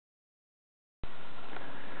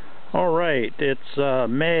All right, it's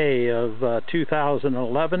May of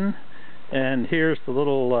 2011, and here's the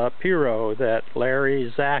little Piro that Larry,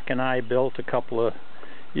 Zach, and I built a couple of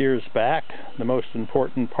years back. The most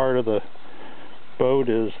important part of the boat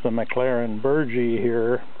is the MacLaren Burgee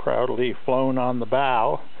here, proudly flown on the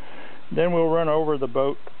bow. Then we'll run over the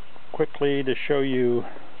boat quickly to show you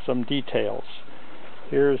some details.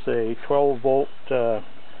 Here's a 12-volt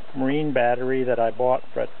marine battery that I bought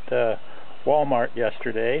at Walmart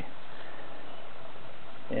yesterday,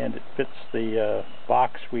 and it fits the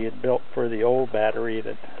box we had built for the old battery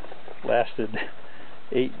that lasted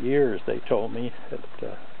 8 years, they told me, at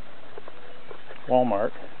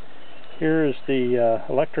Walmart. Here's the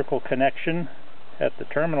electrical connection at the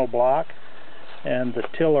terminal block, and the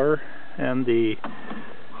tiller and the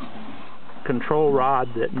control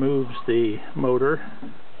rod that moves the motor.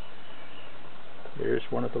 Here's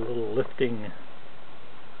one of the little lifting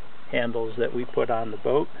handles that we put on the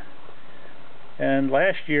boat. And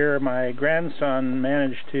last year my grandson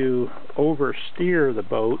managed to oversteer the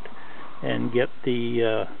boat and get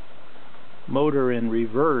the motor in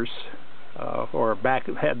reverse, or back,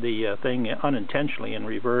 had the thing unintentionally in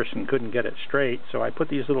reverse and couldn't get it straight. So I put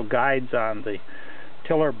these little guides on the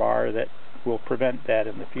tiller bar that will prevent that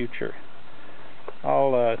in the future.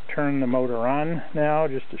 I'll turn the motor on now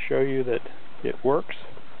just to show you that it works.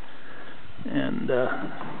 And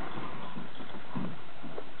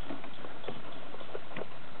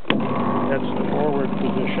that's the forward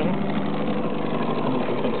position.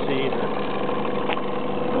 You can see the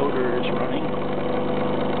motor is running,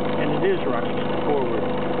 and it is running in the forward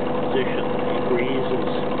position. The breeze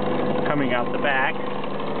is coming out the back,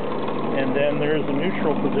 and then there's the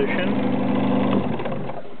neutral position,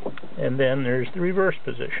 and then there's the reverse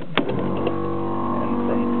position. And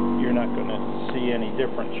from you're not going to see any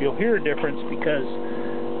difference. You'll hear a difference because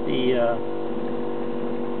the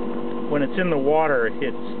when it's in the water,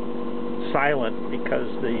 it's silent because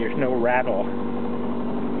there's no rattle.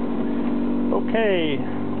 Okay,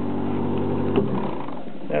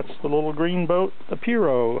 that's the little green boat, the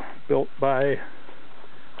Piro, built by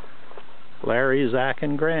Larry, Zach,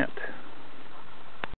 and Grant.